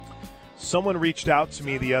someone reached out to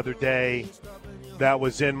me the other day that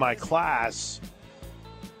was in my class,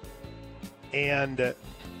 and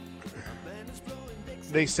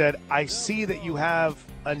they said, I see that you have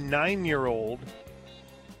a 9-year-old.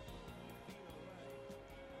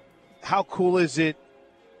 How cool is it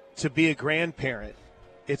to be a grandparent?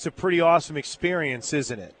 It's a pretty awesome experience,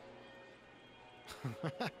 isn't it?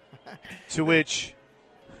 To which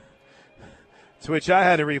I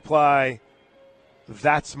had to reply,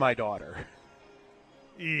 that's my daughter.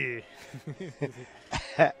 Yeah.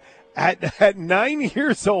 At 9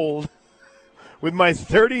 years old, with my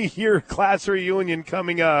 30-year class reunion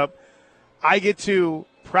coming up, I get to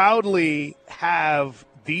proudly have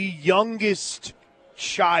the youngest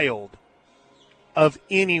child of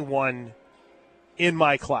anyone in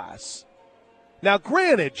my class. Now,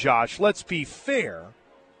 granted, Josh, let's be fair.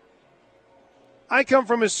 I come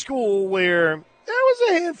from a school where there was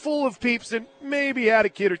a handful of peeps that maybe had a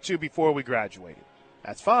kid or two before we graduated.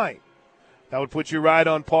 That's fine. That would put you right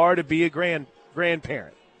on par to be a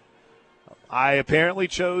grandparent. I apparently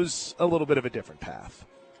chose a little bit of a different path.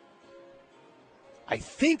 I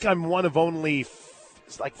think I'm one of only,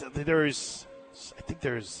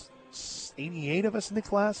 there's 88 of us in the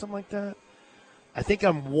class, something like that. I think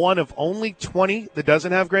I'm one of only 20 that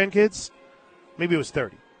doesn't have grandkids. Maybe it was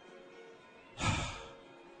 30.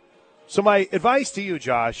 So my advice to you,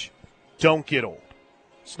 Josh, don't get old.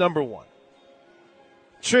 It's number one.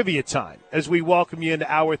 Trivia time as we welcome you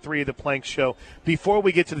into Hour 3 of the Plank Show. Before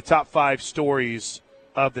we get to the top 5 stories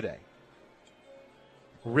of the day,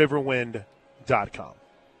 riverwind.com.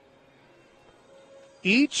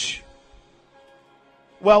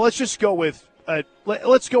 Let's just go with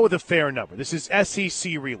let's go with a fair number. This is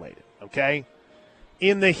SEC related, okay?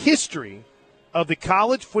 In the history of the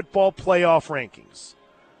college football playoff rankings,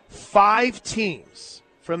 5 teams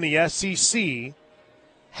from the SEC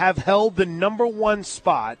have held the number 1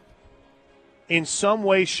 spot in some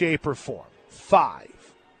way, shape, or form.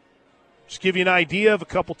 5. Just give you an idea of a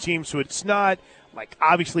couple teams who it's not, like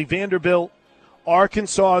obviously Vanderbilt.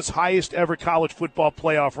 Arkansas's highest ever college football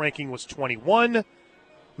playoff ranking was 21.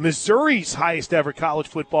 Missouri's highest ever college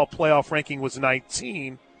football playoff ranking was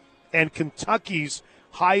 19. And Kentucky's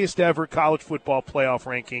highest ever college football playoff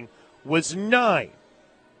ranking was 9.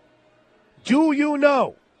 Do you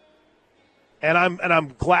know? And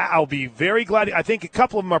I'm glad. I'll be very glad. I think a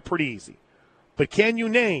couple of them are pretty easy. But can you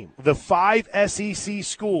name the 5 SEC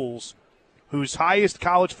schools whose highest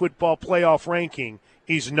college football playoff ranking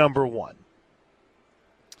is number 1?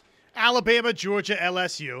 Alabama, Georgia,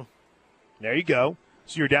 LSU. There you go.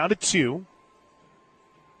 So you're down to 2.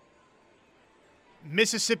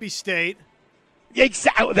 Mississippi State.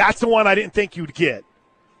 Exactly. That's the one I didn't think you'd get.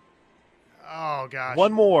 Oh, gosh.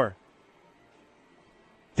 One more.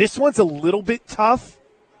 This one's a little bit tough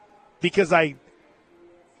because I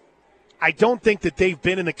don't think that they've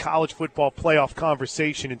been in the college football playoff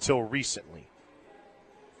conversation until recently.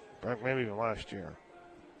 Maybe even last year.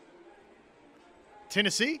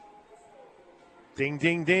 Tennessee? Ding,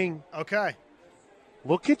 ding, ding. Okay.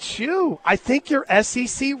 Look at you. I think you're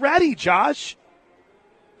SEC ready, Josh.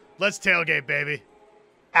 Let's tailgate, baby.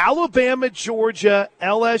 Alabama, Georgia,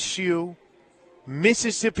 LSU,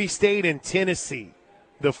 Mississippi State, and Tennessee.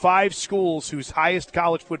 The 5 schools whose highest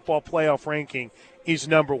college football playoff ranking is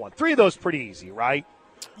number 1. 3 of those pretty easy, right?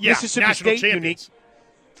 Yeah, Mississippi national State, champions. unique.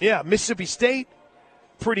 Yeah, Mississippi State,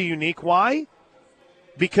 pretty unique. Why?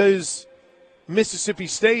 Because Mississippi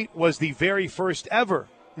State was the very first ever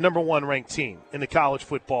number 1 ranked team in the college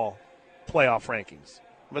football playoff rankings.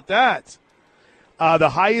 But that,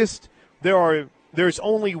 the highest, there's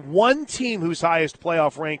only one team whose highest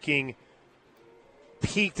playoff ranking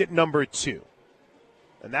peaked at number 2.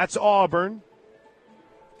 And that's Auburn.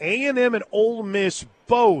 A&M and Ole Miss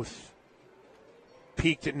both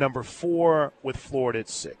peaked at number 4 with Florida at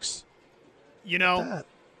 6. You know,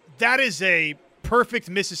 that is a perfect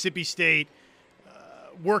Mississippi State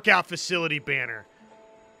workout facility banner.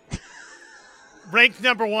 Ranked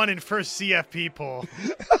number 1 in first CFP poll.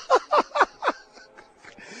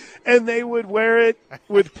 And they would wear it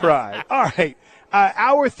with pride. All right.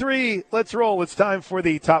 Hour 3, let's roll. It's time for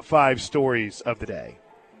the top 5 stories of the day.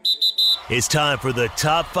 It's time for the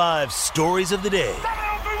top 5 stories of the day.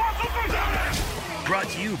 Brought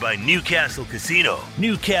to you by Newcastle Casino.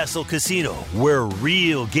 Newcastle Casino, where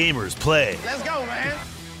real gamers play. Let's go, man.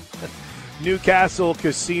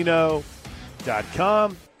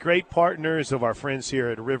 NewcastleCasino.com. Great partners of our friends here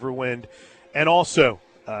at Riverwind. And also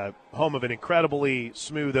home of an incredibly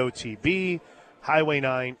smooth OTB, Highway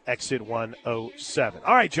 9, exit 107.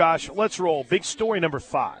 All right, Josh, let's roll. Big story number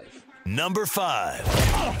 5. Number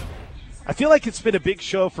 5. I feel like it's been a big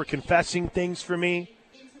show for confessing things for me.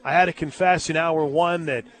 I had to confess in hour one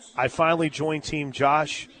that I finally joined Team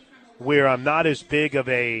Josh, where I'm not as big of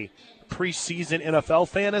a preseason NFL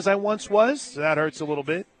fan as I once was. So that hurts a little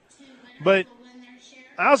bit. But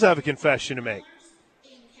I also have a confession to make.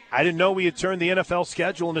 I didn't know we had turned the NFL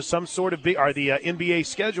schedule into some sort of the NBA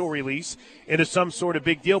schedule release into some sort of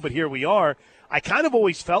big deal, but here we are. I kind of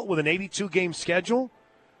always felt with an 82-game schedule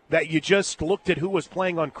that you just looked at who was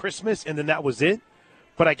playing on Christmas and then that was it.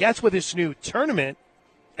 But I guess with this new tournament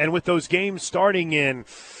and with those games starting in,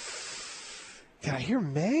 did I hear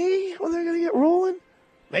May when they're going to get rolling?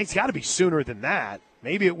 It's got to be sooner than that.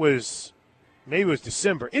 Maybe it was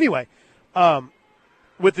December. Anyway,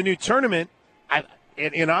 with the new tournament,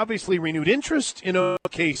 and obviously renewed interest in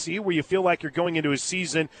OKC, where you feel like you're going into a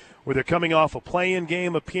season where they're coming off a play-in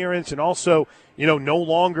game appearance and also, no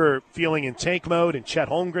longer feeling in tank mode, and Chet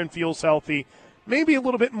Holmgren feels healthy. Maybe a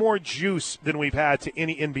little bit more juice than we've had to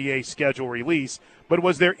any NBA schedule release. But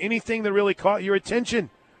was there anything that really caught your attention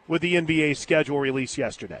with the NBA schedule release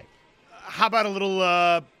yesterday? How about a little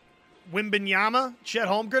Wembanyama, Chet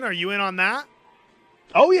Holmgren? Are you in on that?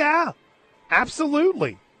 Oh, yeah.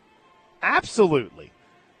 Absolutely. Absolutely.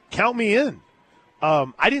 Count me in.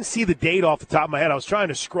 I didn't see the date off the top of my head. I was trying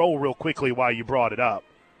to scroll real quickly while you brought it up.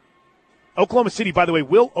 Oklahoma City, by the way,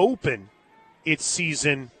 will open its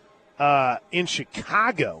season in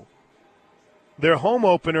Chicago. Their home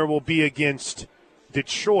opener will be against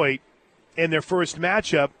Detroit, and their first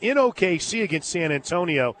matchup in OKC against San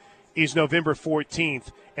Antonio is November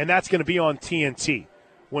 14th, and that's going to be on TNT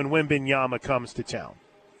when Wembanyama comes to town.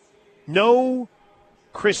 No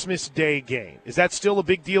Christmas Day game. Is that still a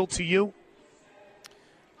big deal to you?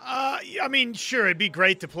 Sure, it'd be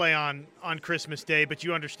great to play on Christmas Day, but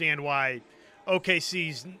you understand why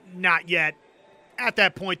OKC's not yet at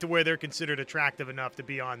that point to where they're considered attractive enough to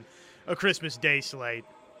be on a Christmas Day slate.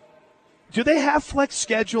 Do they have flex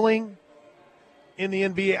scheduling in the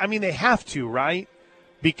NBA? They have to, right?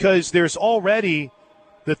 Because there's already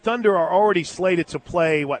 – the Thunder are already slated to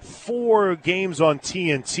play, 4 games on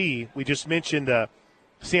TNT. We just mentioned the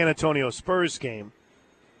San Antonio Spurs game.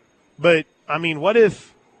 But, what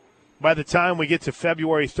if by the time we get to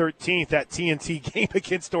February 13th, that TNT game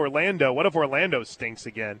against Orlando, what if Orlando stinks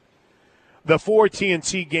again? The 4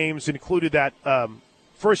 TNT games included that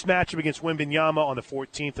first matchup against Wembanyama on the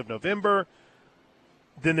 14th of November.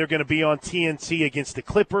 Then they're going to be on TNT against the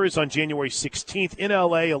Clippers on January 16th in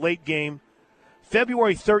LA, a late game.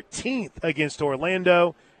 February 13th against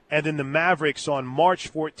Orlando, and then the Mavericks on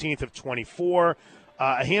March 14th of 24.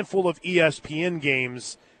 A handful of ESPN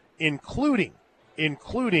games, including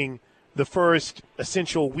the first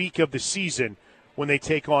essential week of the season when they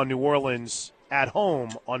take on New Orleans at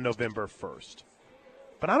home on November 1st.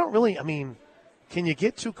 But I don't really, can you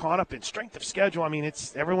get too caught up in strength of schedule?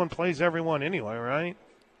 It's everyone plays everyone anyway, right?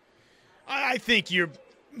 I think you're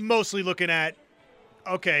mostly looking at,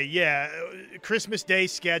 Christmas Day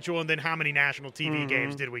schedule, and then how many national TV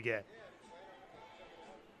games did we get?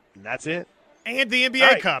 And that's it. And the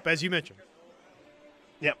NBA Cup, as you mentioned.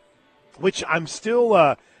 Yep. Which I'm still,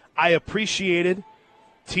 I appreciated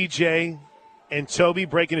TJ and Toby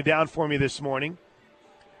breaking it down for me this morning.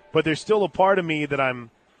 But there's still a part of me that I'm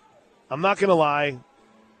not going to lie,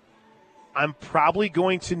 I'm probably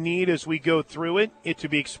going to need, as we go through it to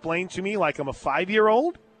be explained to me like I'm a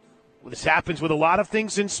 5-year-old. This happens with a lot of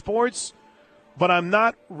things in sports, but I'm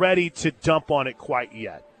not ready to dump on it quite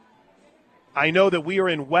yet. I know that we are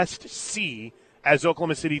in West C as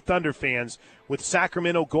Oklahoma City Thunder fans with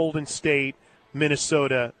Sacramento, Golden State,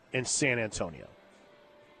 Minnesota, and San Antonio.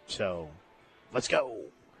 So, let's go. All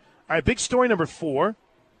right, big story number 4.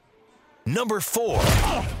 Number 4.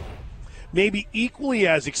 Maybe equally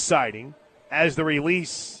as exciting as the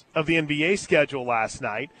release of the NBA schedule last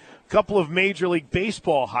night. A couple of Major League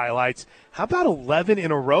Baseball highlights. How about 11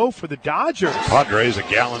 in a row for the Dodgers? Padres a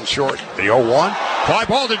gallon short. The 0-1. Fly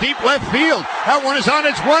ball to deep left field. That one is on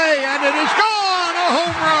its way, and it is gone. A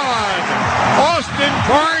home run. Austin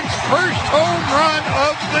Barnes' first home run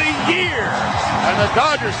of the year. And the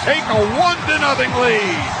Dodgers take a 1-0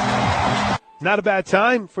 lead. Not a bad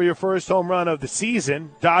time for your first home run of the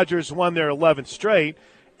season. Dodgers won their 11th straight,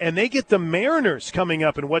 and they get the Mariners coming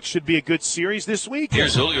up in what should be a good series this week.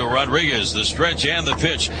 Here's Julio Rodriguez, the stretch and the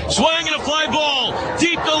pitch. Swing and a fly ball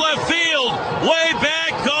deep to left field. Way back,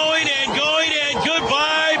 going, and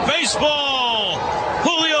goodbye, baseball.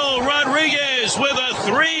 Julio Rodriguez with a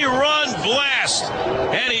 3-run blast,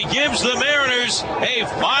 and he gives the Mariners a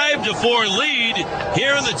 5-4 lead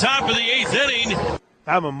here in the top of the 8th inning.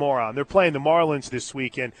 I'm a moron. They're playing the Marlins this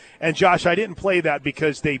weekend. And, Josh, I didn't play that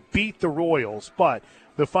because they beat the Royals, but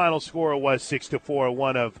The final score was 6-4,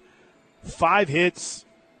 one of 5 hits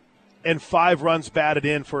and 5 runs batted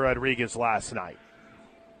in for Rodriguez last night.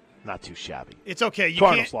 Not too shabby. It's okay. You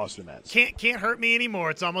Cardinals lost the Mets. Can't hurt me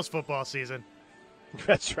anymore. It's almost football season.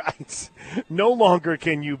 That's right. No longer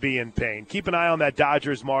can you be in pain. Keep an eye on that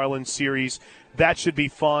Dodgers-Marlins series. That should be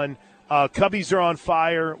fun. Cubbies are on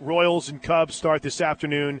fire. Royals and Cubs start this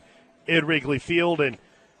afternoon at Wrigley Field. And,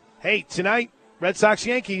 hey, tonight, Red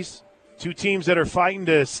Sox-Yankees, 2 teams that are fighting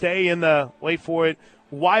to stay in the, wait for it,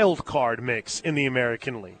 wild card mix in the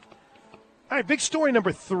American League. All right, big story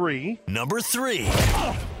number 3. Number 3.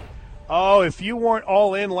 Oh, if you weren't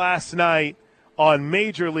all in last night on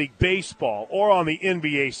Major League Baseball or on the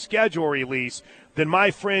NBA schedule release, then,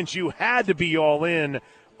 my friends, you had to be all in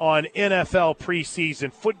on NFL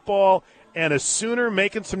preseason football and a Sooner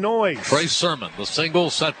making some noise. Trey Sermon, the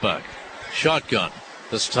single setback. Shotgun.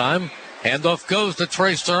 This time, handoff goes to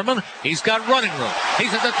Trey Sermon. He's got running room.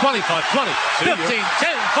 He's at the 25, 20, 15, 10, 5.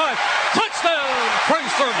 Touchdown, Trey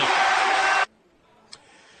Sermon.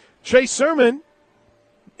 Trey Sermon,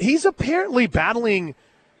 he's apparently battling,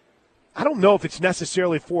 I don't know if it's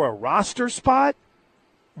necessarily for a roster spot,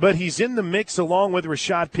 but he's in the mix along with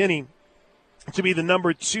Rashad Penny to be the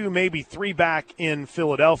number 2, maybe 3 back in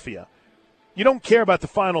Philadelphia. You don't care about the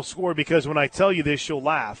final score because when I tell you this, you'll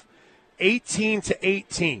laugh.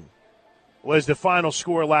 18-18 was the final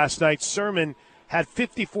score last night. Sermon had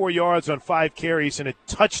 54 yards on 5 carries and a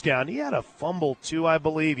touchdown. He had a fumble too, I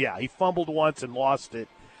believe. Yeah, he fumbled once and lost it.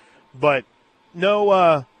 But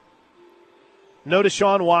no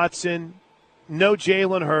Deshaun Watson, no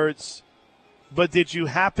Jalen Hurts. But did you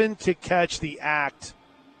happen to catch the act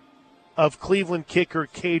of Cleveland kicker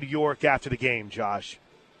Cade York after the game, Josh?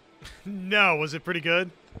 No. Was it pretty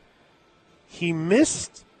good? He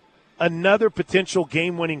missed another potential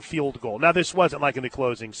game-winning field goal. Now, this wasn't like in the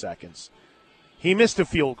closing seconds. He missed a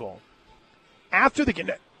field goal. After the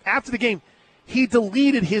game, he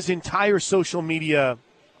deleted his entire social media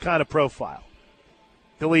kind of profile.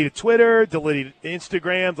 Deleted Twitter, deleted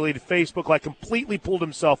Instagram, deleted Facebook, like completely pulled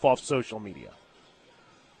himself off social media.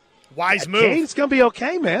 Wise move. It's going to be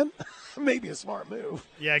okay, man. Maybe a smart move.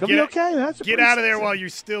 Yeah, be okay. Get out of there while you're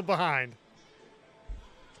still behind.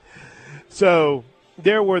 So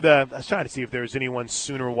there were I was trying to see if there was anyone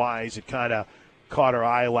Sooner-wise that kind of caught our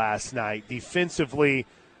eye last night. Defensively,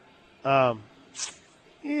 not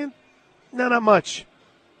much.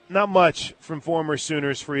 Not much from former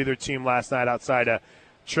Sooners for either team last night outside of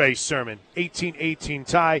Trey Sermon. 18-18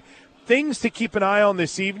 tie. Things to keep an eye on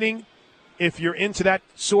this evening if you're into that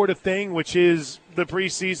sort of thing, which is the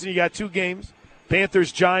preseason. You got 2 games.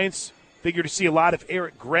 Panthers-Giants. Figure to see a lot of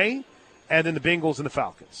Eric Gray. And then the Bengals and the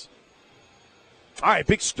Falcons. All right,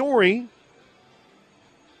 big story.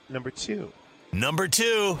 Number 2. Number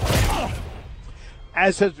 2.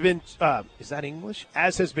 As has been, is that English?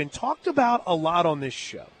 As has been talked about a lot on this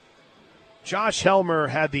show, Josh Helmer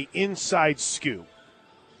had the inside scoop.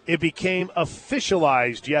 It became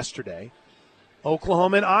officialized yesterday.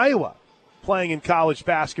 Oklahoma and Iowa playing in college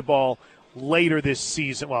basketball later this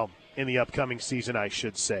season. Well, in the upcoming season, I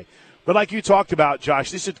should say. But like you talked about, Josh,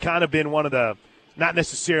 this had kind of been one of the not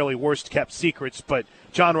necessarily worst-kept secrets, but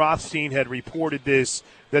John Rothstein had reported this,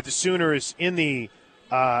 that the Sooners in the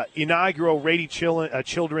inaugural Rady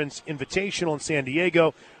Children's Invitational in San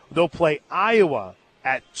Diego, they'll play Iowa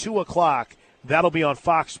at 2 o'clock. That'll be on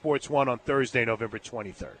Fox Sports 1 on Thursday, November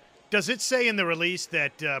 23rd. Does it say in the release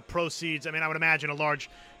that proceeds, I would imagine a large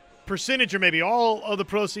percentage or maybe all of the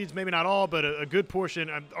proceeds, maybe not all, but a good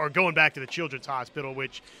portion are going back to the Children's Hospital,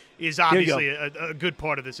 which is obviously a good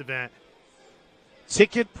part of this event.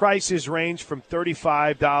 Ticket prices range from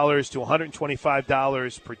 $35 to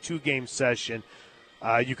 $125 per 2-game session.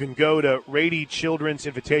 You can go to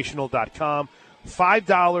RadyChildren'sInvitational.com.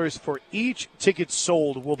 $5 for each ticket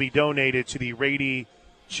sold will be donated to the Rady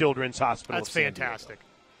Children's Hospital. That's fantastic.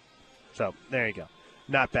 So there you go.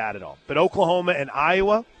 Not bad at all. But Oklahoma and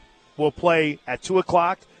Iowa will play at 2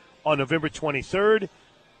 o'clock on November 23rd.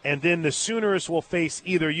 And then the Sooners will face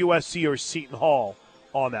either USC or Seton Hall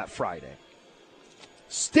on that Friday.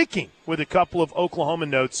 Sticking with a couple of Oklahoma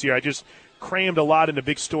notes here. I just crammed a lot into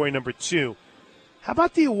big story number 2. How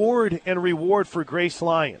about the award and reward for Grace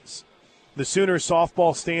Lyons? The Sooner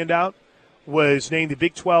softball standout was named the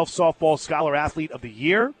Big 12 Softball Scholar Athlete of the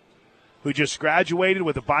Year, who just graduated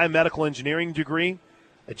with a biomedical engineering degree,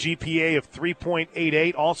 a GPA of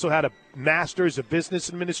 3.88, also had a Master's of Business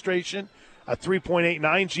Administration, a 3.89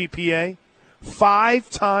 GPA,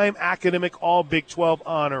 5-time Academic All-Big 12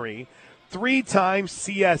 honoree, 3-time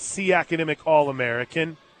CSC Academic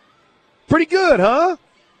All-American. Pretty good, huh?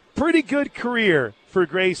 pretty good career for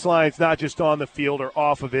Grace Lyons, not just on the field or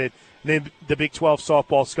off of it. Named the Big 12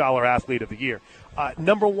 Softball Scholar Athlete of the Year.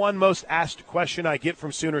 Number one most asked question I get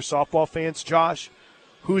from Sooner softball fans, Josh,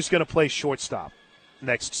 who's going to play shortstop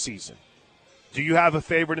next season? Do you have a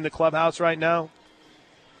favorite in the clubhouse right now?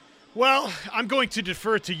 Well, I'm going to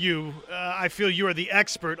defer to you. I feel you are the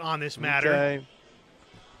expert on this matter. Okay.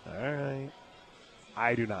 All right.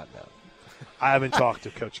 I do not know. I haven't talked to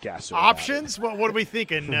Coach Gasso. Options? What are we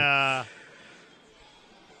thinking?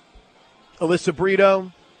 Alyssa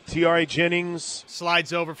Brito, Tiare Jennings.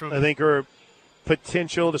 Slides over from. I think her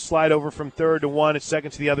potential to slide over from third to one and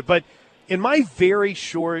second to the other. But in my very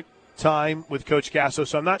short time with Coach Gasso,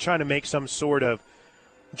 so I'm not trying to make some sort of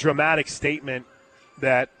dramatic statement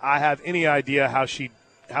that I have any idea how she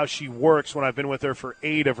works when I've been with her for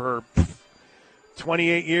 8 of her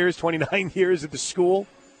 28 years, 29 years at the school.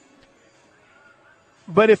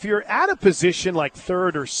 But if you're at a position like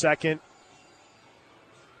third or second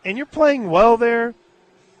and you're playing well there,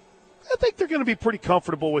 I think they're going to be pretty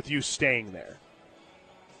comfortable with you staying there.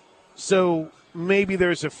 So maybe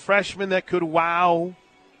there's a freshman that could wow.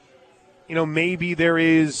 Maybe there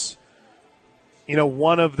is,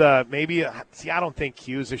 one of the I don't think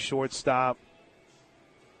Q's a shortstop.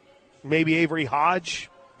 Maybe Avery Hodge.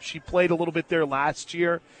 She played a little bit there last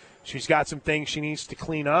year. She's got some things she needs to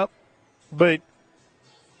clean up. But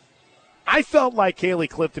I felt like Kaylee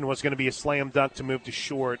Clifton was going to be a slam dunk to move to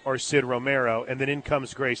short or Sid Romero, and then in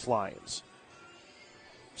comes Grace Lyons.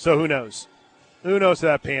 So who knows? Who knows how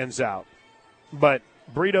that pans out? But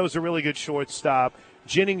Brito's a really good shortstop.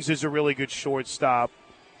 Jennings is a really good shortstop.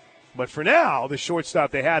 But for now, the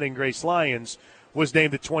shortstop they had in Grace Lyons was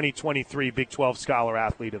named the 2023 Big 12 Scholar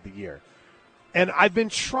Athlete of the Year. And I've been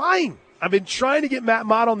trying to get Matt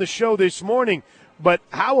Mott on the show this morning, but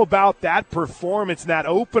how about that performance, that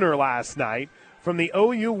opener last night from the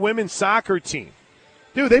OU women's soccer team?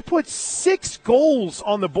 Dude, they put 6 goals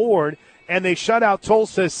on the board, and they shut out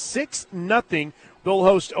Tulsa 6-0. They'll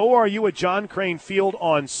host ORU at John Crane Field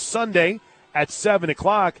on Sunday at 7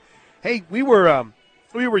 o'clock. Hey, we were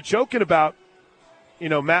joking about,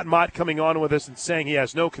 Matt Mott coming on with us and saying he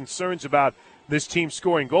has no concerns about this team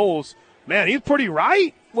scoring goals. Man, he's pretty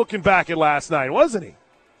right looking back at last night, wasn't he?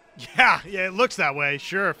 Yeah, it looks that way.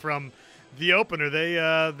 Sure, from the opener,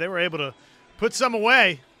 they were able to put some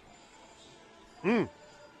away.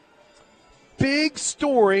 Big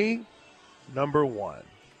story number one.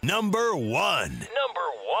 Number one.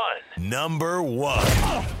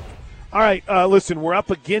 All right, listen, we're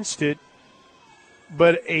up against it,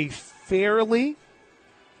 but a fairly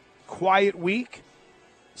quiet week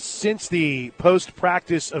since the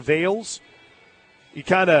post-practice avails. You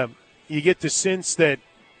get the sense that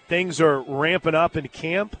things are ramping up in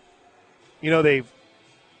camp. They've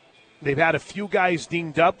had a few guys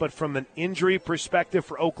dinged up, but from an injury perspective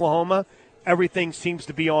for Oklahoma, everything seems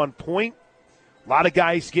to be on point. A lot of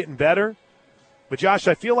guys getting better. But, Josh,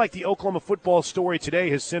 I feel like the Oklahoma football story today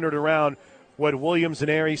has centered around what Williams and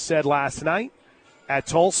Airy said last night at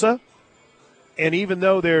Tulsa. And even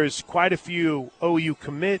though there's quite a few OU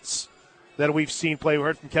commits that we've seen play, we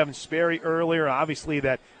heard from Kevin Sperry earlier, obviously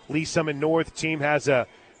that Lee Summit North team has a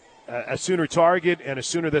Sooner target and a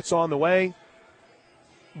Sooner that's on the way.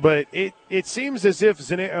 But it seems as if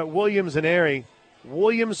Williams Nwaneri,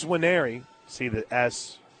 see the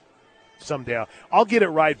S someday. I'll get it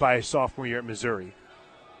right by his sophomore year at Missouri.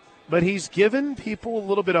 But he's given people a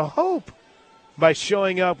little bit of hope by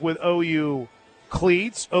showing up with OU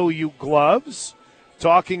cleats, OU gloves,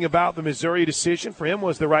 talking about the Missouri decision for him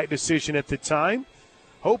was the right decision at the time.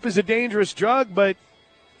 Hope is a dangerous drug, but,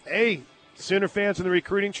 hey, Sooner fans on the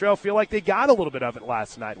recruiting trail feel like they got a little bit of it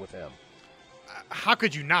last night with him. How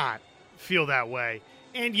could you not feel that way?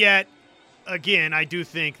 And yet, again, I do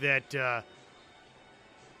think that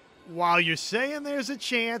while you're saying there's a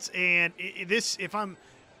chance, and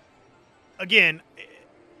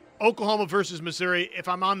Oklahoma versus Missouri, if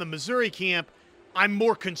I'm on the Missouri camp, I'm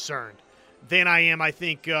more concerned than I am, I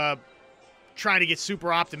think, trying to get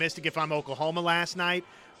super optimistic if I'm Oklahoma last night.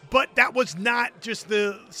 But that was not just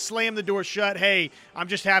the slam the door shut, hey, I'm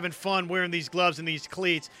just having fun wearing these gloves and these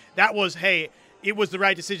cleats. That was, hey, it was the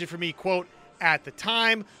right decision for me, quote, at the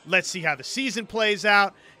time. Let's see how the season plays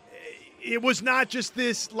out. It was not just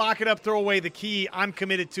this lock it up, throw away the key, I'm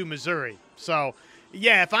committed to Missouri. So,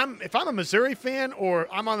 yeah, if I'm a Missouri fan or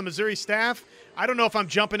I'm on the Missouri staff, I don't know if I'm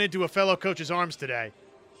jumping into a fellow coach's arms today.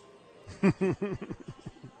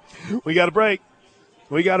 We got a break.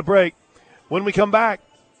 When we come back,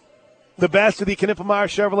 the best of the Knippelmeyer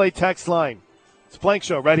Chevrolet text line. It's a Plank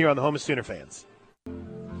Show right here on the home of Sooner fans.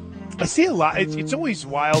 I see a lot. It's always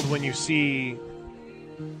wild when you see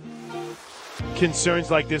concerns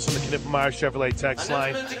like this on the Knippelmeyer Chevrolet text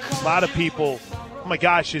line. A lot of people, oh my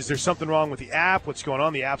gosh, is there something wrong with the app? What's going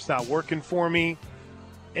on? The app's not working for me.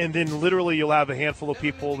 And then literally you'll have a handful of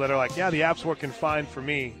people that are like, yeah, the app's working fine for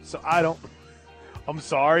me. So I'm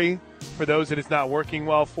sorry for those that it's not working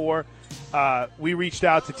well for. We reached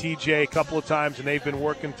out to TJ a couple of times, and they've been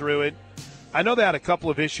working through it. I know they had a couple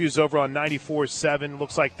of issues over on 94.7.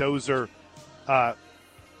 Looks like those are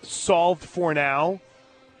solved for now.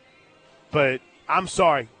 But I'm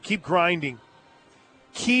sorry. Keep grinding.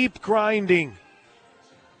 Keep grinding.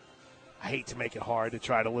 I hate to make it hard to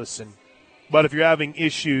try to listen. But if you're having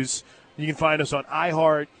issues, you can find us on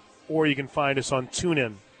iHeart or you can find us on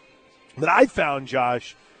TuneIn. But I found,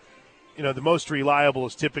 Josh, the most reliable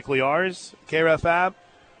is typically ours, KREF app.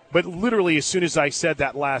 But literally as soon as I said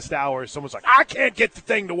that last hour, someone's like, I can't get the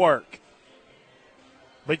thing to work.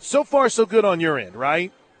 But so far, so good on your end,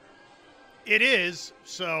 right? It is.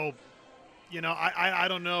 So, I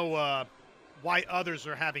don't know why others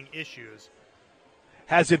are having issues.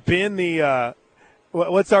 Has it been the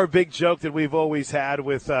what's our big joke that we've always had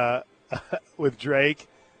with with Drake?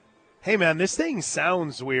 Hey, man, this thing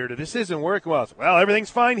sounds weird. This isn't working well. Well, everything's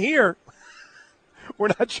fine here. We're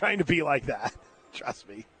not trying to be like that. Trust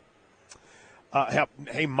me.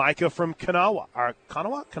 Hey, Micah from Kanawha.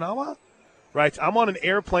 Kanawha? Right. I'm on an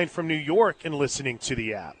airplane from New York and listening to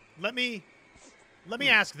the app. Let me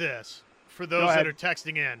ask this for those that are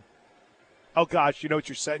texting in. Oh, gosh, you know what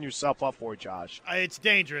you're setting yourself up for, Josh. It's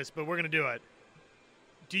dangerous, but we're going to do it.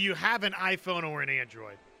 Do you have an iPhone or an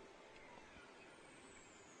Android?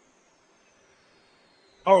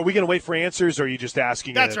 Oh, are we going to wait for answers, or are you just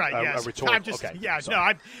asking That's right, yes. a rhetorical? I'm just, okay,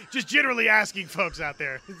 I'm just generally asking folks out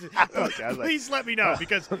there. Okay, Please let me know,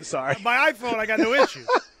 because sorry. My iPhone, I got no issues.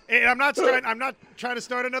 And I'm not trying to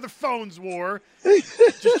start another phones war.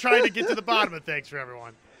 Just trying to get to the bottom of things for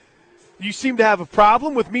everyone. You seem to have a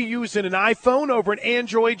problem with me using an iPhone over an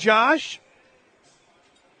Android, Josh.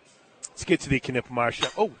 Let's get to the Knippelmeyer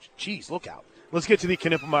Chevrolet. Oh, geez, look out. Let's get to the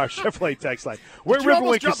Knippelmeyer Chevrolet text line. We're at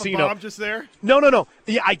Riverwind Casino. Drop a bomb just there? No.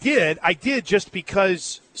 Yeah, I did just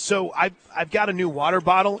because. So I've got a new water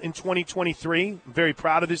bottle in 2023. I'm very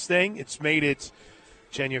proud of this thing. It's made it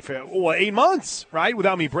 8 months, right,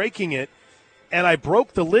 without me breaking it. And I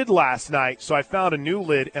broke the lid last night, so I found a new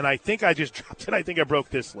lid, and I think I just dropped it. I think I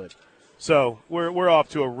broke this lid. So we're off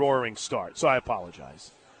to a roaring start. So I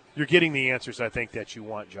apologize. You're getting the answers I think that you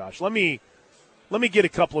want, Josh. Let me get a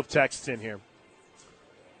couple of texts in here.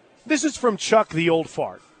 This is from Chuck the Old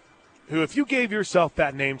Fart, who, if you gave yourself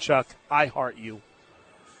that name, Chuck, I heart you.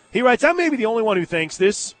 He writes, I may be the only one who thinks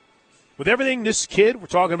this. With everything this kid, we're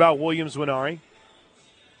talking about Williams Nwaneri.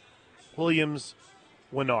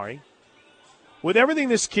 With everything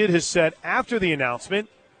this kid has said after the announcement,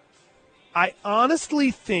 I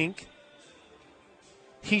honestly think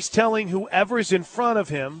he's telling whoever is in front of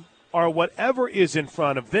him or whatever is in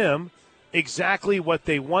front of them exactly what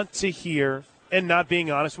they want to hear and not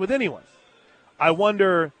being honest with anyone. I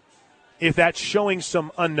wonder if that's showing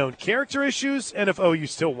some unknown character issues and if OU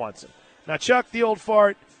still wants him. Now, Chuck, the old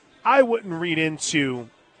fart, I wouldn't read into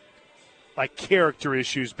character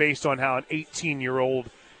issues based on how an 18-year-old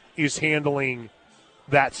is handling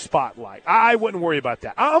that spotlight. I wouldn't worry about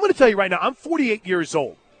that. I'm going to tell you right now, I'm 48 years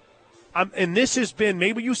old. And this has been,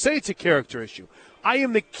 maybe you say it's a character issue. I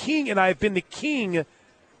am the king, and I've been the king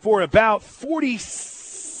for about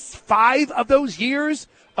 45 of those years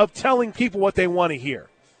of telling people what they want to hear.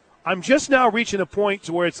 I'm just now reaching a point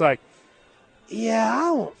to where it's like,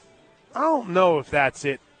 yeah, I don't know if that's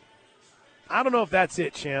it. I don't know if that's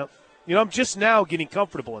it, champ. I'm just now getting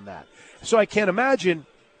comfortable in that. So I can't imagine,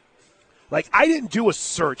 I didn't do a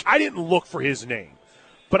search. I didn't look for his name.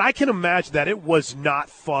 But I can imagine that it was not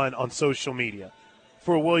fun on social media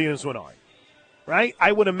for Williams Nwaneri, right?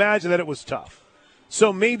 I would imagine that it was tough.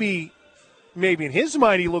 So maybe in his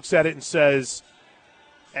mind he looks at it and says,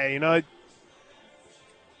 hey,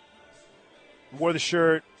 wore the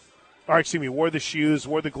shirt, wore the shoes,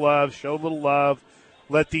 wore the gloves, showed a little love,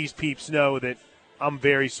 let these peeps know that I'm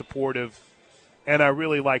very supportive and I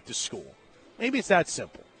really like the school. Maybe it's that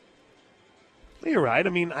simple. You're right. I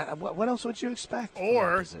mean, what else would you expect?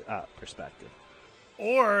 Or perspective.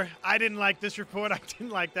 Or I didn't like this report. I didn't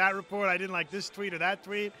like that report. I didn't like this tweet or that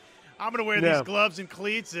tweet. I'm going to wear these gloves and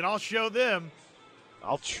cleats, and I'll show them.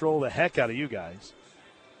 I'll troll the heck out of you guys.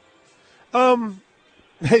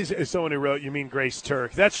 Someone who wrote, you mean Grace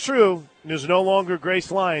Turk. That's true. There's no longer Grace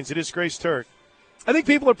Lyons. It is Grace Turk. I think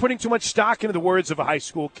people are putting too much stock into the words of a high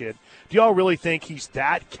school kid. Do y'all really think he's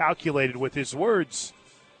that calculated with his words?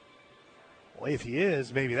 Well, if he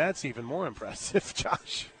is, maybe that's even more impressive,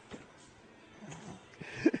 Josh.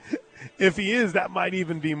 If he is, that might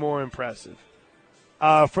even be more impressive.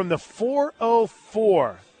 From the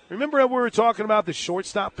 404. Remember we were talking about the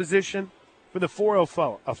shortstop position? For the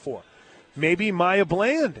 404. Maybe Maya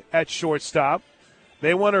Bland at shortstop.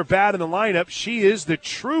 They want her bat in the lineup. She is the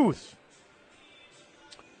truth.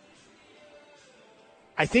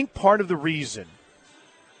 I think part of the reason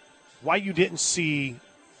why you didn't see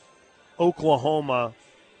Oklahoma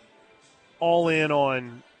all in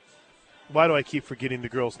on, why do I keep forgetting the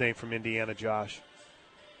girl's name from Indiana, Josh?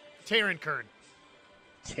 Taryn Kern.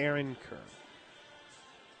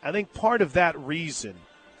 I think part of that reason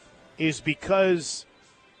is because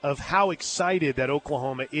of how excited that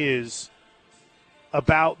Oklahoma is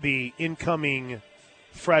about the incoming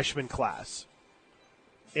freshman class.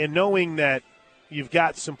 And knowing that you've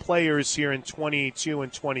got some players here in 22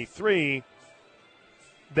 and 23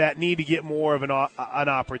 that need to get more of an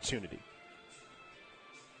opportunity.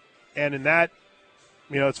 And in that,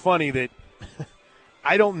 it's funny that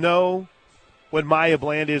I don't know what Maya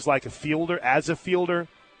Bland is like as a fielder,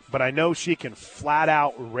 but I know she can flat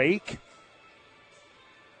out rake.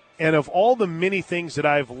 And of all the many things that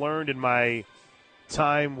I've learned in my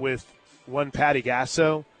time with one Patty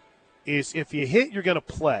Gasso is if you hit, you're going to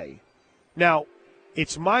play. Now,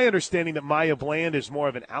 it's my understanding that Maya Bland is more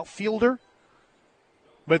of an outfielder,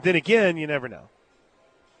 but then again, you never know.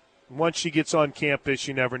 Once she gets on campus,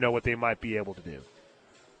 you never know what they might be able to do.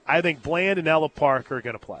 I think Bland and Ella Park are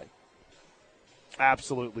going to play.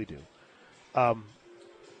 Absolutely do. But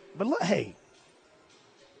hey,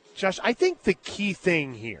 Josh, I think the key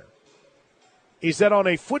thing here is that on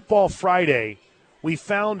a football Friday, we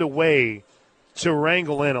found a way to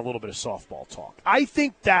wrangle in a little bit of softball talk. I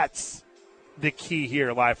think that's the key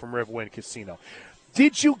here, live from Riverwind Casino.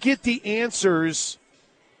 Did you get the answers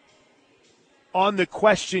on the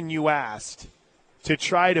question you asked to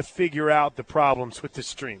try to figure out the problems with the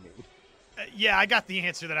streaming? Yeah, I got the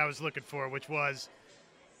answer that I was looking for, which was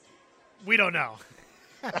we don't know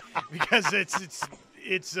because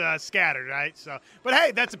it's scattered, right? So, but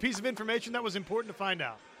hey, that's a piece of information that was important to find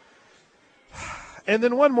out. And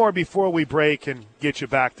then one more before we break and get you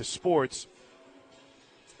back to sports.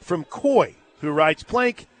 From Coy, who writes,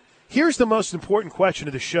 Plank, here's the most important question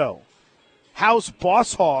of the show. How's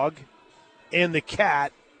Boss Hog and the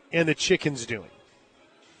cat and the chickens doing?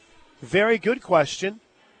 Very good question.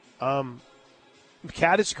 The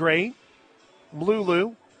cat is great.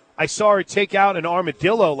 Lulu. I saw her take out an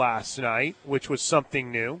armadillo last night, which was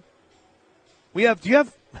something new.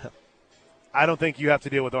 I don't think you have to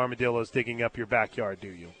deal with armadillos digging up your backyard, do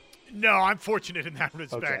you? No, I'm fortunate in that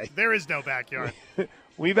respect. Okay. There is no backyard.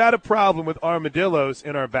 We've had a problem with armadillos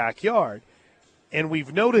in our backyard, and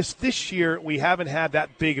we've noticed this year we haven't had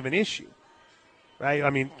that big of an issue, right?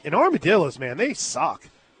 I mean, and armadillos, man, they suck.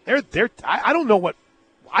 I don't know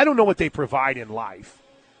what they provide in life.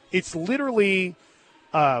 It's literally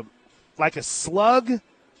like a slug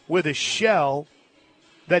with a shell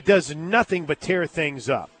that does nothing but tear things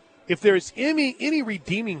up. If there's any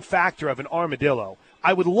redeeming factor of an armadillo,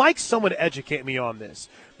 I would like someone to educate me on this,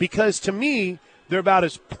 because to me, they're about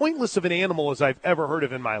as pointless of an animal as I've ever heard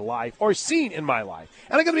of in my life or seen in my life.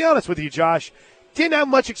 And I got to be honest with you, Josh, didn't have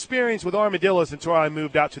much experience with armadillos until I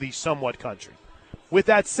moved out to the somewhat country. With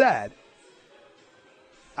that said,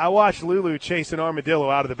 I watched Lulu chase an armadillo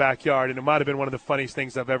out of the backyard, and it might have been one of the funniest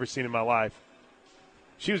things I've ever seen in my life.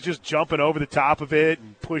 She was just jumping over the top of it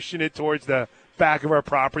and pushing it towards the back of our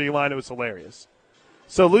property line. It was hilarious.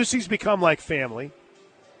 So Lucy's become like family.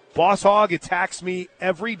 Boss Hog attacks me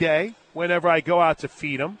every day whenever I go out to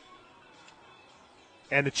feed him.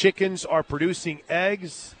 And the chickens are producing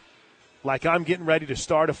eggs like I'm getting ready to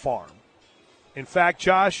start a farm. In fact,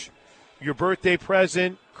 Josh, your birthday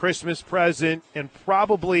present, Christmas present, and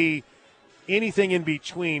probably anything in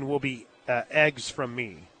between will be eggs from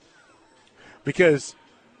me. Because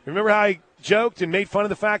remember how I joked and made fun of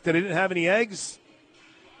the fact that I didn't have any eggs?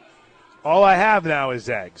 All I have now is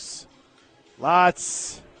eggs.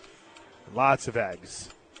 Lots of eggs.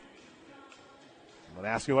 I'm going to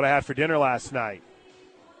ask you what I had for dinner last night.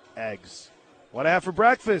 Eggs. What I had for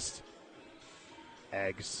breakfast?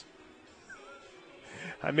 Eggs.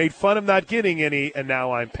 I made fun of not getting any, and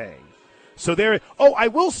now I'm paying. So there. Oh, I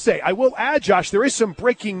will add, Josh, there is some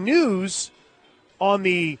breaking news on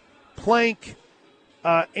the Plank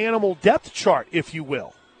animal depth chart, if you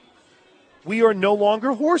will. We are no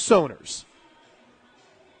longer horse owners.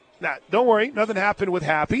 Now, don't worry, nothing happened with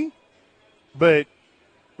Happy, but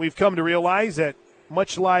we've come to realize that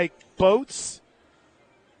much like boats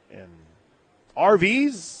and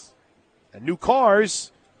RVs and new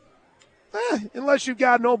cars, unless you've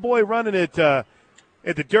got an old boy running it at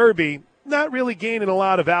the Derby, not really gaining a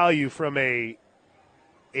lot of value from a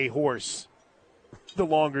horse the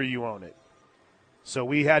longer you own it. So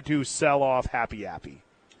we had to sell off Happy Yappy.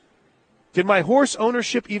 Did my horse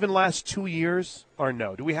ownership even last 2 years or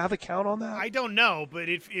no? Do we have a count on that? I don't know, but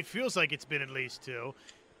it feels like it's been at least 2.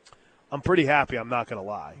 I'm pretty happy, I'm not going to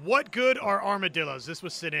lie. What good are armadillos? This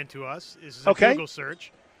was sent in to us. This is a Okay. Google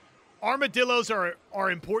search. Armadillos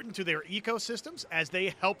are important to their ecosystems as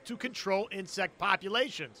they help to control insect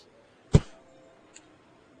populations.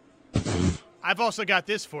 I've also got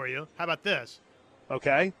this for you. How about this?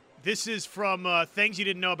 Okay. This is from Things You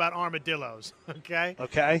Didn't Know About Armadillos. Okay?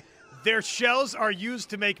 Okay. Their shells are used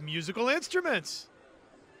to make musical instruments.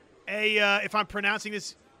 If I'm pronouncing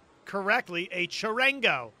this correctly, a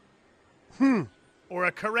charango. Or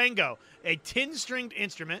a carango, a tin-stringed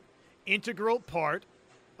instrument, integral part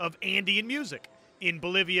of Andean music in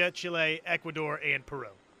Bolivia, Chile, Ecuador, and Peru.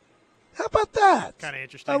 How about that? Kind of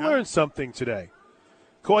interesting. I learned something today.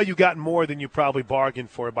 Coy, you got more than you probably bargained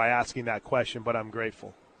for by asking that question, but I'm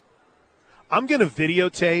grateful. I'm going to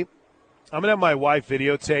videotape. I'm going to have my wife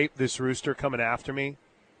videotape this rooster coming after me.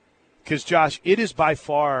 Because, Josh, it is by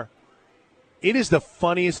far, it is the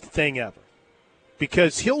funniest thing ever.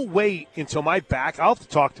 Because he'll wait until my back, I'll have to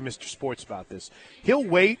talk to Mr. Sports about this. He'll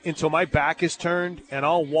wait until my back is turned, and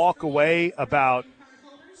I'll walk away about,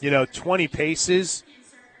 20 paces,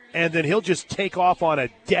 and then he'll just take off on a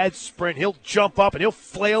dead sprint. He'll jump up, and he'll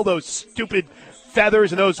flail those stupid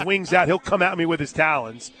feathers and those wings out. He'll come at me with his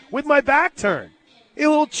talons with my back turned. A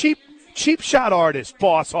little cheap shot artist,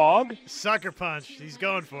 boss hog. Sucker punch. He's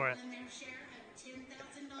going for it.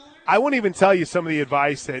 I won't even tell you some of the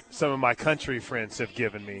advice that some of my country friends have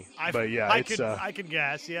given me. But, yeah, I could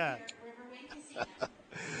guess, yeah.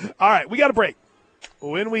 All right, we got a break.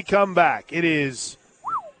 When we come back, it is,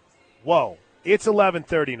 it's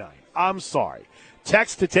 11:39. I'm sorry.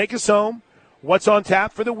 Text to take us home. What's on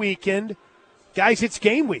tap for the weekend? Guys, it's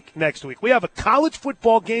game week next week. We have a college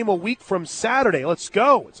football game a week from Saturday. Let's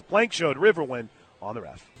go. It's a Plank Show at Riverwind on the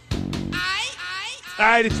Ref. All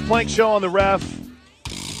right, it's a Plank Show on the Ref.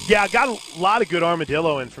 Yeah, I got a lot of good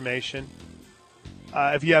armadillo information.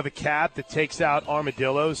 If you have a cat that takes out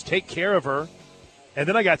armadillos, take care of her. And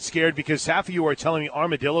then I got scared because half of you are telling me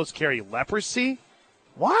armadillos carry leprosy.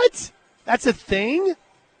 What? That's a thing?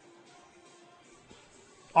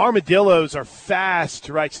 Armadillos are fast,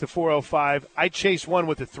 writes the 405. I chased one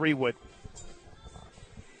with a 3-wood.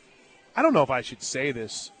 I don't know if I should say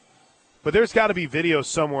this, but there's got to be video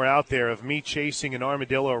somewhere out there of me chasing an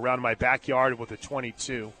armadillo around my backyard with a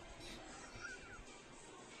 22.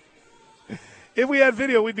 If we had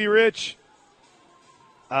video, we'd be rich.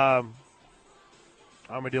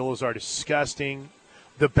 Armadillos are disgusting.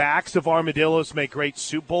 The backs of armadillos make great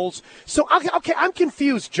soup bowls. So, okay, I'm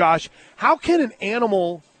confused, Josh. How can an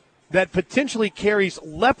animal that potentially carries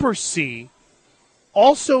leprosy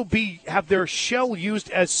also have their shell used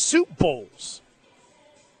as soup bowls?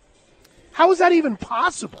 How is that even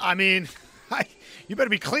possible? I mean, you better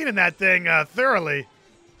be cleaning that thing thoroughly.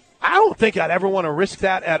 I don't think I'd ever want to risk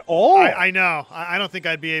that at all. I know. I don't think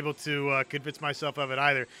I'd be able to convince myself of it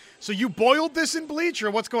either. So you boiled this in bleach,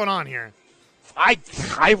 or what's going on here?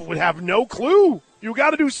 I would have no clue. You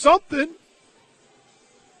got to do something.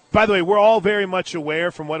 By the way, we're all very much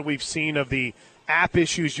aware from what we've seen of the app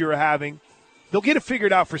issues you're having. They'll get it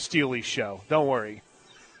figured out for Steely's show. Don't worry.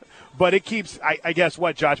 But it keeps, I guess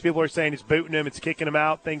what, Josh? People are saying it's booting him, it's kicking him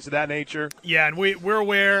out, things of that nature. Yeah, and we're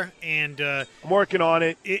aware, and I'm working on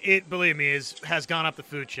it. It believe me, has gone up the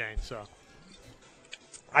food chain. So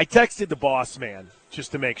I texted the boss man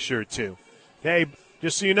just to make sure too. Hey,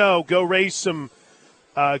 just so you know, go raise some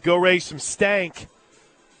stank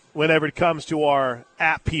whenever it comes to our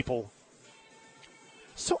app people.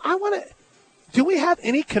 So do we have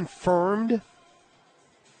any confirmed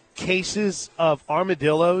cases of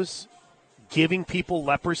armadillos giving people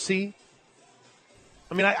leprosy?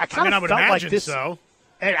 I mean, I kind of would felt imagine like this. so.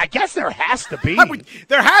 I guess there has to be.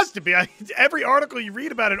 There has to be. Every article you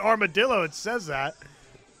read about an armadillo, it says that.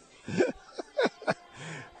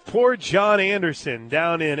 Poor John Anderson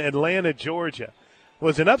down in Atlanta, Georgia,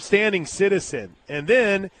 was an upstanding citizen, and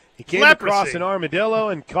then he came across an armadillo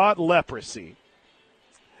and caught leprosy.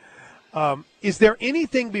 Is there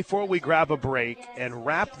anything before we grab a break and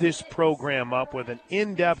wrap this program up with an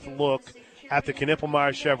in-depth look at the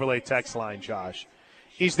Knippelmeyer Chevrolet text line, Josh?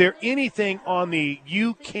 Is there anything on the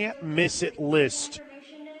you can't miss it list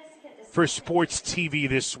for sports TV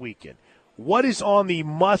this weekend? What is on the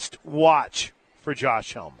must-watch for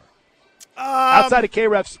Josh Helmer? Outside of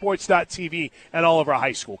KREFSports.tv and all of our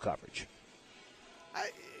high school coverage. I'll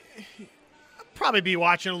probably be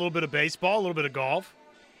watching a little bit of baseball, a little bit of golf.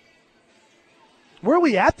 Where are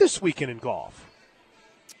we at this weekend in golf?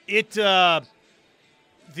 The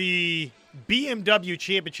BMW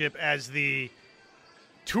Championship as the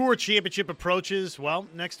Tour Championship approaches, well,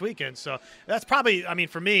 next weekend. So that's probably,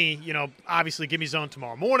 for me, obviously Gimme Zone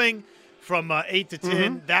tomorrow morning from 8 to 10.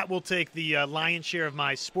 Mm-hmm. That will take the lion's share of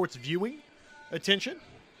my sports viewing attention.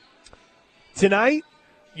 Tonight,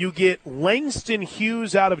 you get Langston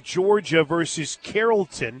Hughes out of Georgia versus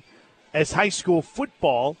Carrollton as high school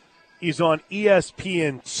football is on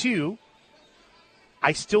ESPN2.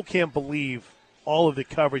 I still can't believe all of the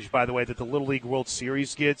coverage, by the way, that the Little League World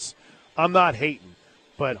Series gets. I'm not hating,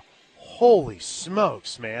 but holy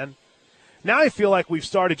smokes, man. Now I feel like we've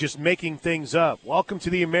started just making things up. Welcome to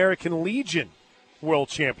the American Legion World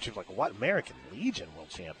Championship. Like, what? American Legion World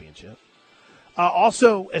Championship?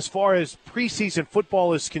 Also, as far as preseason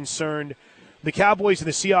football is concerned, the Cowboys and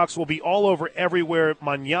the Seahawks will be all over everywhere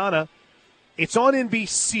mañana. It's on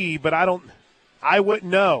NBC, but I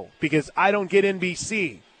wouldn't know because I don't get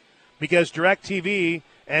NBC because DirecTV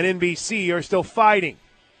and NBC are still fighting.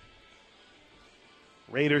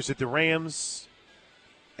 Raiders at the Rams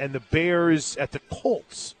and the Bears at the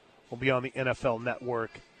Colts will be on the NFL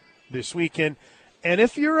Network this weekend. And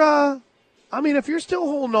if you're if you're still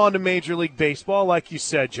holding on to Major League Baseball, like you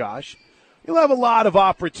said, Josh, you'll have a lot of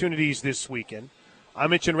opportunities this weekend. I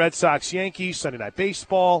mentioned Red Sox, Yankees, Sunday Night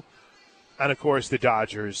Baseball, and, of course, the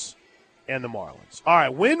Dodgers and the Marlins. All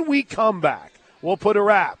right, when we come back, we'll put a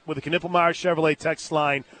wrap with the Knippelmeyer Chevrolet text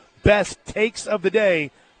line best takes of the day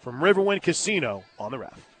from Riverwind Casino on the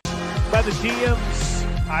Ref. By the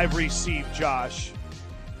DMs I've received, Josh,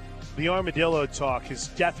 the armadillo talk has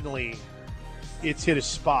definitely hit a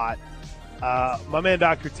spot. My man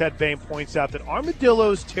Dr. Ted Bain points out that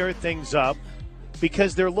armadillos tear things up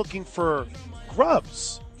because they're looking for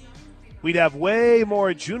grubs. We'd have way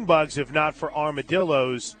more June bugs if not for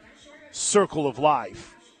armadillos' circle of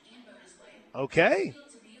life. Okay.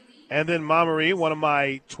 And then Marie, one of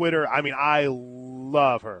my Twitter, I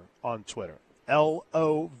love her on Twitter,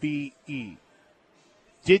 Love, did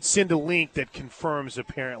send a link that confirms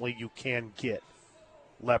apparently you can get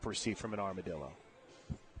leprosy from an armadillo.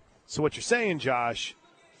 So what you're saying, Josh,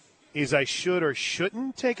 is I should or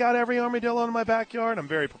shouldn't take out every armadillo in my backyard? I'm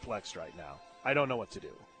very perplexed right now. I don't know what to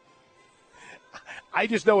do. I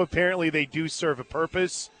just know apparently they do serve a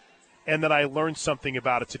purpose and that I learned something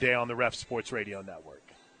about it today on the Ref Sports Radio Network.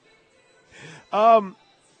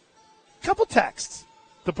 Couple texts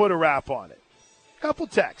to put a wrap on it. Couple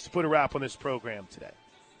texts to put a wrap on this program today.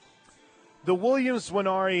 The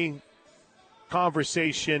Williams-Winery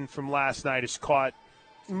conversation from last night has caught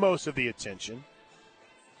most of the attention.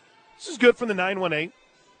 This is good from the 918.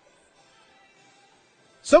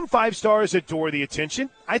 Some 5-stars adore the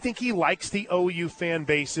attention. I think he likes the OU fan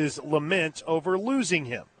base's lament over losing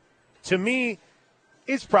him. To me,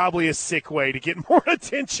 it's probably a sick way to get more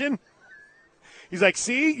attention. He's like,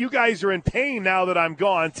 see, you guys are in pain now that I'm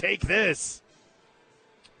gone. Take this.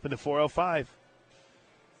 For the 405.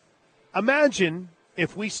 Imagine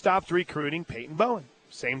if we stopped recruiting Peyton Bowen.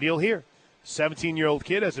 Same deal here. 17-year-old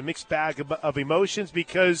kid has a mixed bag of emotions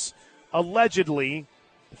because allegedly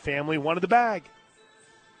the family wanted the bag.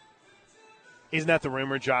 Isn't that the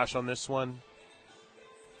rumor, Josh, on this one?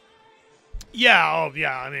 Yeah,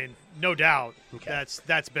 no doubt. Okay.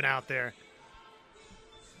 That's been out there.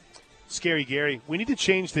 Scary Gary, we need to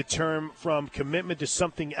change the term from commitment to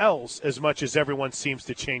something else as much as everyone seems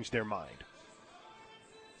to change their mind.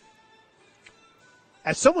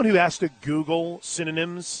 As someone who has to Google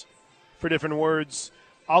synonyms for different words,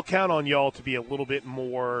 I'll count on y'all to be a little bit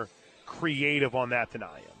more creative on that than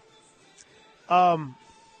I am.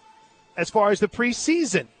 As far as the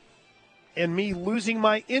preseason and me losing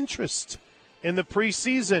my interest in the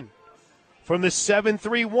preseason from the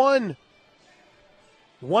 7-3-1,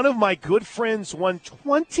 one of my good friends won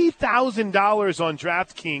 $20,000 on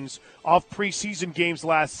DraftKings off preseason games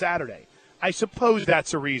last Saturday. I suppose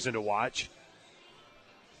that's a reason to watch.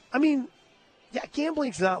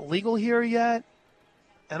 Gambling's not legal here yet,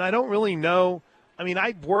 and I don't really know.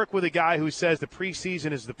 I work with a guy who says the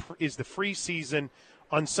preseason is the free season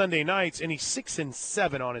on Sunday nights, and he's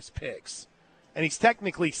 6-7 on his picks, and he's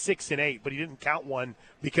technically 6-8, but he didn't count one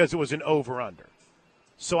because it was an over/under.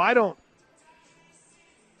 So I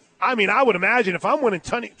would imagine if I'm winning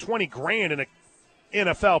 $20,000 in an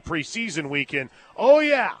NFL preseason weekend, oh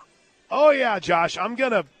yeah, Josh, I'm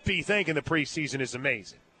gonna be thinking the preseason is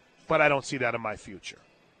amazing. But I don't see that in my future.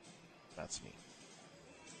 That's me.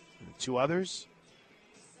 And the two others,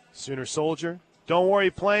 Sooner Soldier. Don't worry,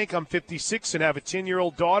 Plank, I'm 56 and have a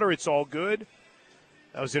 10-year-old daughter. It's all good.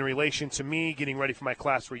 That was in relation to me getting ready for my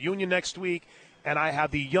class reunion next week. and I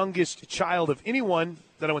have the youngest child of anyone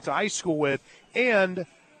that I went to high school with, and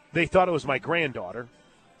they thought it was my granddaughter,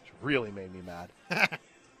 which really made me mad.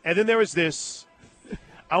 And then there was this.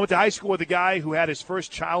 I went to high school with a guy who had his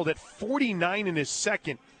first child at 49 and his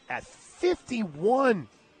second at 51.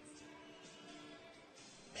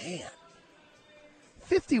 Man,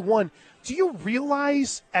 51. Do you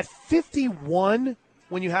realize at 51,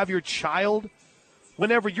 when you have your child,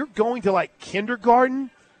 whenever you're going to like kindergarten,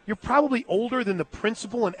 you're probably older than the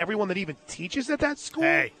principal and everyone that even teaches at that school?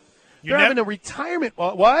 Hey, they're having a retirement.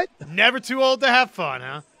 What? Never too old to have fun,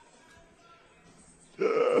 huh?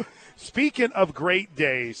 Speaking of great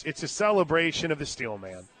days, it's a celebration of the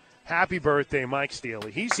Steelman. Happy birthday, Mike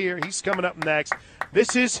Steely. He's here. He's coming up next.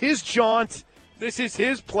 This is his jaunt. This is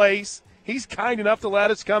his place. He's kind enough to let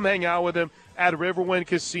us come hang out with him at Riverwind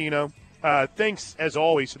Casino. Thanks, as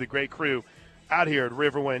always, to the great crew out here at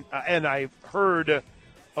Riverwind. And I heard a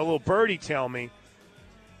little birdie tell me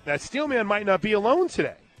that Steelman might not be alone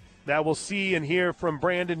today. That we'll see and hear from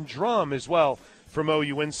Brandon Drum as well from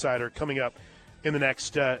OU Insider coming up in the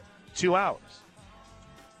next 2 hours.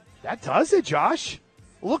 That does it, Josh.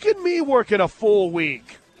 Look at me working a full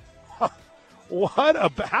week.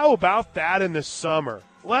 How about that in the summer?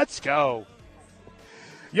 Let's go.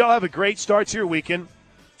 Y'all have a great start to your weekend.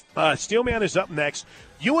 Steelman is up next.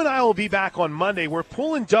 You and I will be back on Monday. We're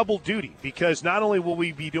pulling double duty because not only will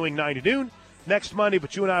we be doing 9 to noon next Monday,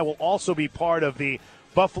 but you and I will also be part of the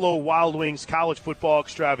Buffalo Wild Wings College Football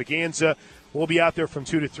Extravaganza. We'll be out there from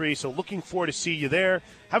 2 to 3, so looking forward to see you there.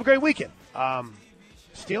 Have a great weekend.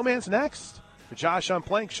 Steelman's next. For Josh on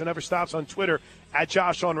Plank, Show never stops on Twitter, at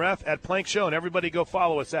Josh on Ref, at Plank Show, and everybody go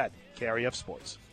follow us at KREF Sports.